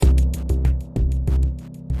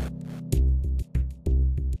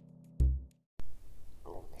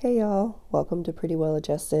Hey y'all, welcome to Pretty Well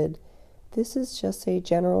Adjusted. This is just a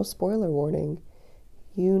general spoiler warning.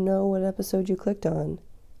 You know what episode you clicked on.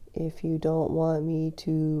 If you don't want me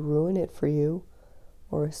to ruin it for you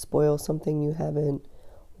or spoil something you haven't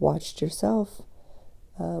watched yourself,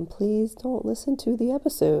 please don't listen to the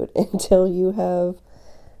episode until you have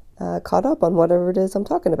caught up on whatever it is I'm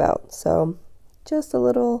talking about. So, just a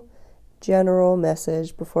little general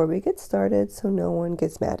message before we get started so no one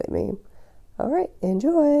gets mad at me. All right,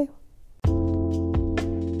 enjoy.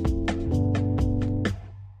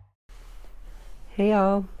 Hey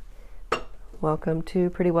y'all, welcome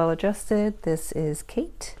to Pretty Well Adjusted. This is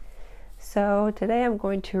Kate. So today I'm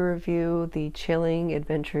going to review The Chilling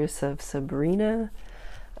Adventures of Sabrina.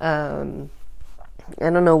 I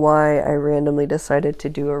don't know why I randomly decided to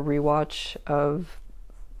do a rewatch of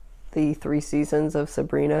the 3 seasons of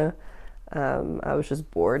Sabrina. I was just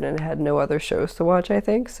bored and had no other shows to watch, I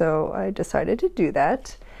think, so I decided to do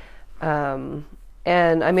that. And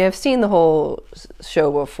I mean, I've seen the whole show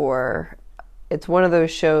before. It's one of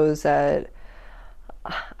those shows that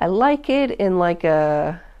I like it in like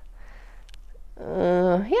a,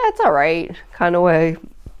 it's all right kind of way.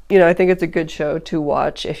 You know, I think it's a good show to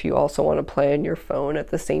watch if you also want to play on your phone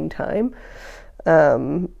at the same time.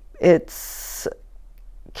 It's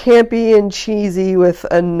campy and cheesy with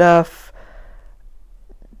enough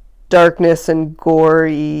darkness and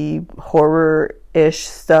gory horror-ish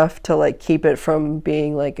stuff to like keep it from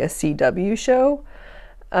being like a CW show.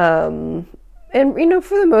 And you know,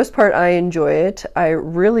 for the most part I enjoy it. I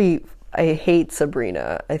hate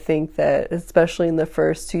Sabrina. I think that especially in the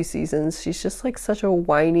first 2 seasons she's just like such a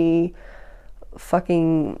whiny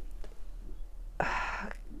fucking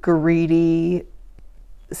greedy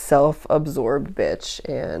self-absorbed bitch,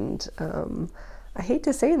 and I hate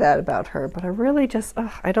to say that about her, but I really just,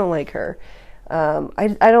 I don't like her.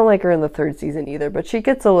 I don't like her in the 3rd season either, but she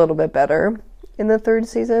gets a little bit better in the 3rd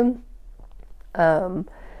season. So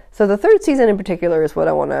the 3rd season in particular is what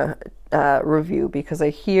I want to review, because I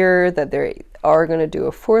hear that they are going to do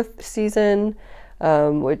a 4th season,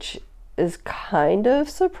 which is kind of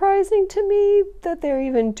surprising to me that they're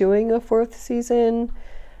even doing a 4th season.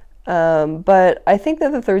 But I think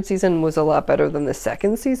that the 3rd season was a lot better than the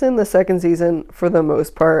 2nd season. The 2nd season, for the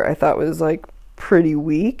most part, I thought was like pretty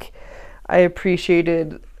weak. I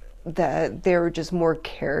appreciated that there were just more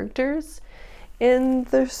characters in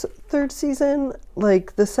the 3rd season.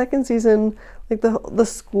 Like the 2nd season, like the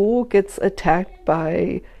school gets attacked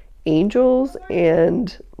by angels,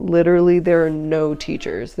 and literally there are no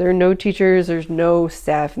teachers. There are no teachers. There's no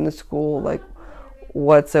staff in the school like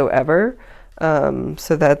whatsoever.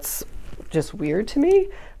 So that's just weird to me.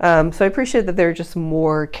 So I appreciate that there are just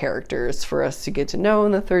more characters for us to get to know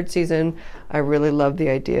in the 3rd season. I really love the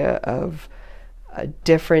idea of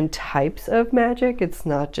different types of magic. It's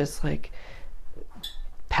not just like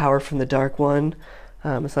power from the dark one.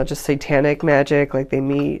 It's not just satanic magic. Like they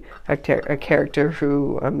meet a character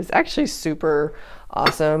who is actually super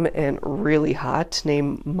awesome and really hot,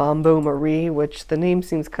 named Mambo Marie, which the name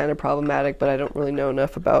seems kind of problematic, but I don't really know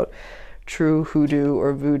enough about true hoodoo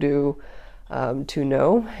or voodoo to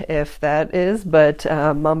know if that is, but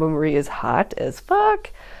Mambo Marie is hot as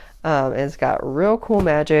fuck. It's got real cool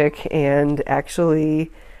magic, and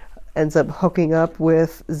actually ends up hooking up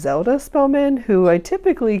with Zelda Spellman, who I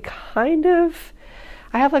typically I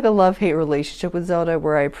have like a love-hate relationship with Zelda,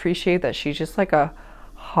 where I appreciate that she's just like a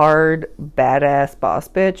hard badass boss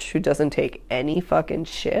bitch who doesn't take any fucking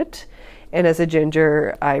shit, and as a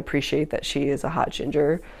ginger I appreciate that she is a hot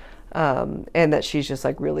ginger. And that she's just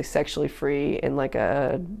like really sexually free in like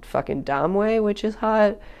a fucking dom way, which is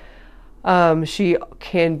hot. She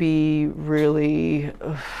can be really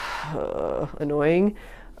annoying,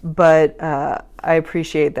 but I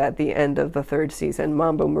appreciate that at the end of the 3rd season,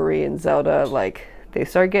 Mambo Marie and Zelda, like, they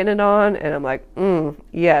start getting it on, and I'm like,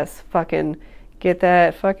 yes, fucking get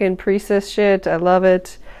that fucking priestess shit. I love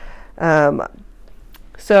it.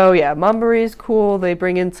 So yeah, Mambo Marie is cool. They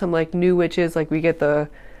bring in some like new witches. Like we get the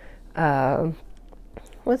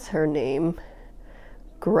what's her name?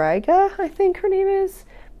 Gryga, I think her name is.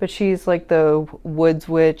 But she's like the woods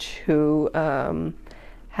witch who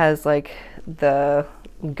has like the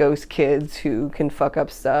ghost kids who can fuck up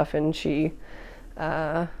stuff, and she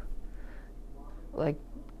like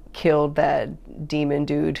killed that demon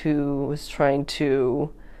dude who was trying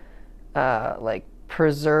to like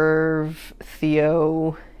preserve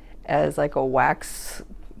Theo as like a wax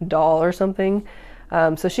doll or something.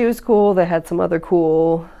 So she was cool. They had some other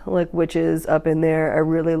cool like witches up in there. I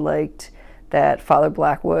really liked that Father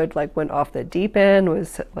Blackwood like went off the deep end,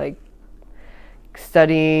 was like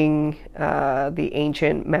studying the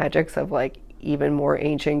ancient magics of like even more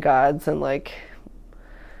ancient gods than like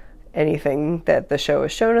anything that the show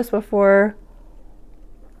has shown us before.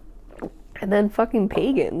 And then fucking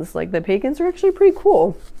pagans. Like, the pagans are actually pretty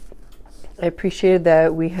cool. I appreciated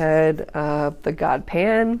that we had the god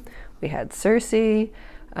Pan, we had Circe, there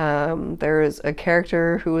was a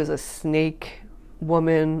character who was a snake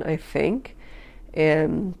woman, I think,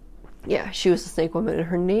 and yeah, she was a snake woman, and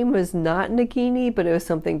her name was not Nagini, but it was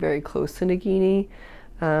something very close to Nagini,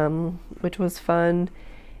 which was fun.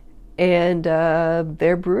 And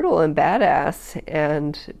they're brutal and badass,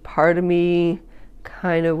 and part of me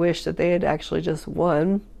kind of wish that they had actually just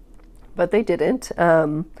won, but they didn't.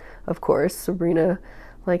 Of course, Sabrina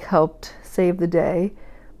like helped save the day,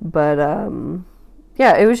 but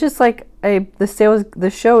yeah, it was just like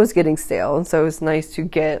the show was getting stale, and so it was nice to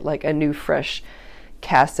get like a new, fresh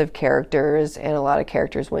cast of characters, and a lot of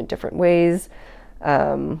characters went different ways.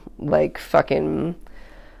 Like fucking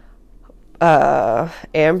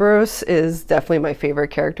Ambrose is definitely my favorite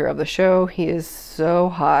character of the show. He is so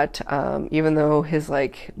hot, even though his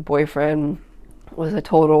like boyfriend was a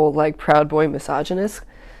total like Proud Boy misogynist,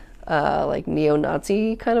 like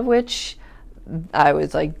neo-Nazi kind of witch. I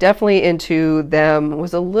was like definitely into them.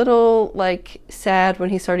 Was a little like sad when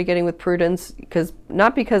he started getting with Prudence,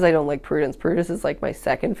 not because I don't like Prudence. Prudence is like my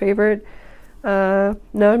second favorite. No,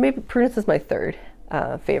 maybe Prudence is my third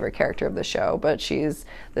favorite character of the show, but she's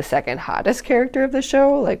the second hottest character of the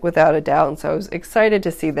show, like without a doubt. And so I was excited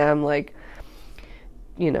to see them like,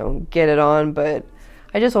 you know, get it on, but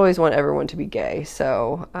I just always want everyone to be gay,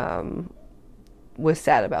 so was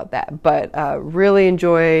sad about that. But really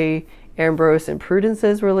enjoy Ambrose and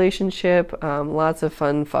Prudence's relationship. Lots of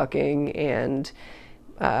fun fucking and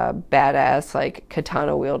badass like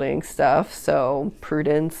katana wielding stuff. So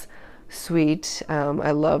Prudence, sweet.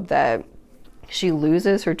 I love that she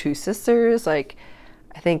loses her two sisters. Like,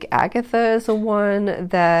 I think Agatha is the one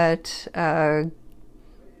that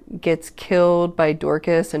gets killed by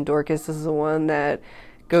Dorcas, and Dorcas is the one that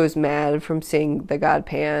goes mad from seeing the god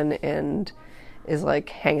Pan and is like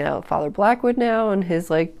hanging out with Father Blackwood now, and his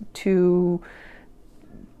like two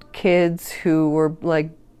kids who were like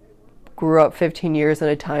grew up 15 years in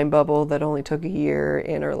a time bubble that only took a year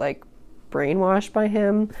and are like brainwashed by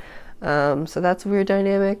him. So that's a weird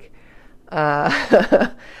dynamic.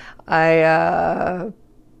 I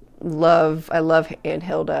love Aunt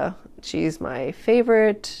Hilda. She's my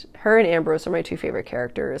favorite. Her and Ambrose are my two favorite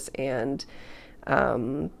characters, and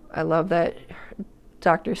I love that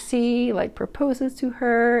Dr. C like proposes to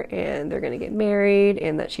her, and they're gonna get married,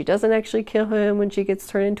 and that she doesn't actually kill him when she gets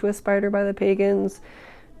turned into a spider by the pagans,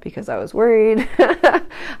 because I was worried. I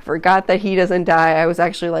forgot that he doesn't die. I was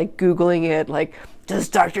actually like Googling it, like, does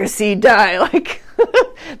Dr. C die? Like,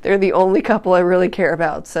 they're the only couple I really care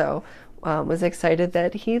about. So was excited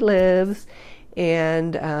that he lives,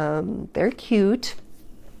 and they're cute.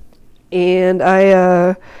 And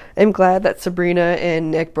I am glad that Sabrina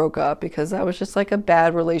and Nick broke up, because that was just like a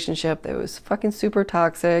bad relationship that was fucking super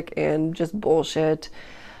toxic and just bullshit.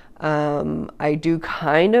 I do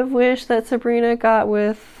kind of wish that Sabrina got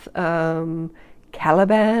with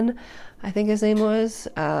Caliban, I think his name was,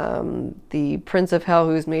 the Prince of Hell,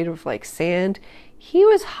 who's made of like sand. He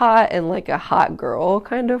was hot in like a hot girl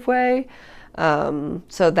kind of way.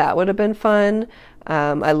 So that would have been fun.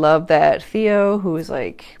 I love that Theo, who is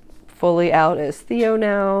like fully out as Theo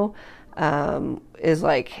now, is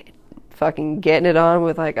like fucking getting it on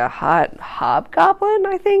with like a hot hobgoblin,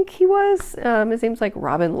 I think he was. His name's like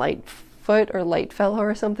Robin Lightfoot or Lightfellow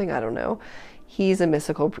or something, I don't know. He's a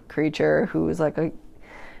mystical creature who is like a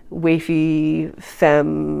wafy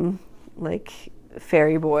femme, like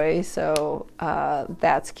fairy boy, so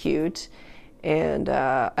that's cute. And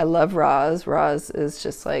I love Roz. Roz is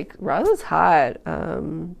just like, Roz is hot.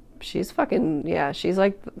 She's fucking, yeah, she's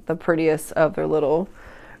like the prettiest of their little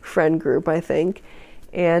friend group, I think.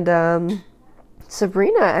 And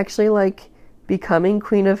Sabrina actually like becoming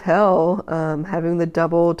Queen of Hell, having the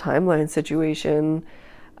double timeline situation,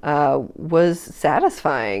 was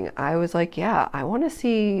satisfying. I was like, yeah, I want to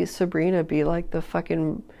see Sabrina be like the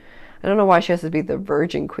fucking, I don't know why she has to be the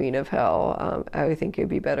virgin Queen of Hell. I would think it'd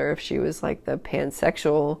be better if she was like the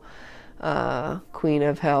pansexual Queen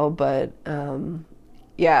of Hell, but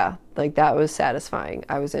yeah, like that was satisfying.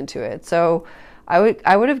 I was into it. So I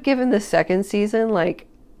would have given the second season like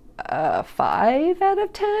a 5 out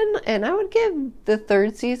of 10, and I would give the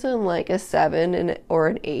third season like a 7 or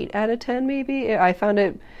an 8 out of 10 maybe. I found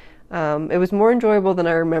it was more enjoyable than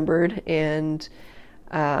I remembered, and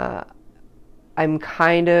I'm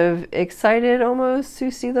kind of excited almost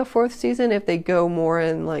to see the fourth season if they go more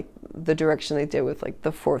in like the direction they did with like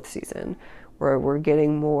the fourth season, where we're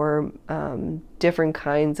getting more different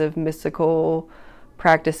kinds of mystical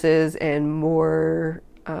practices and more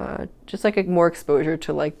just like a more exposure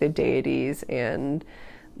to like the deities and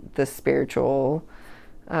the spiritual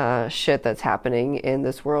shit that's happening in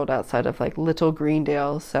this world outside of like Little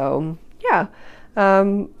Greendale. So yeah,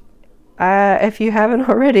 if you haven't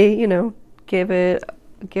already, you know, give it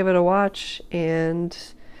a watch and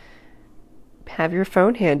have your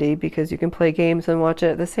phone handy because you can play games and watch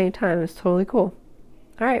it at the same time. It's totally cool.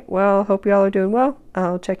 All right, well, hope y'all are doing well.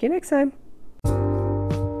 I'll check you next time.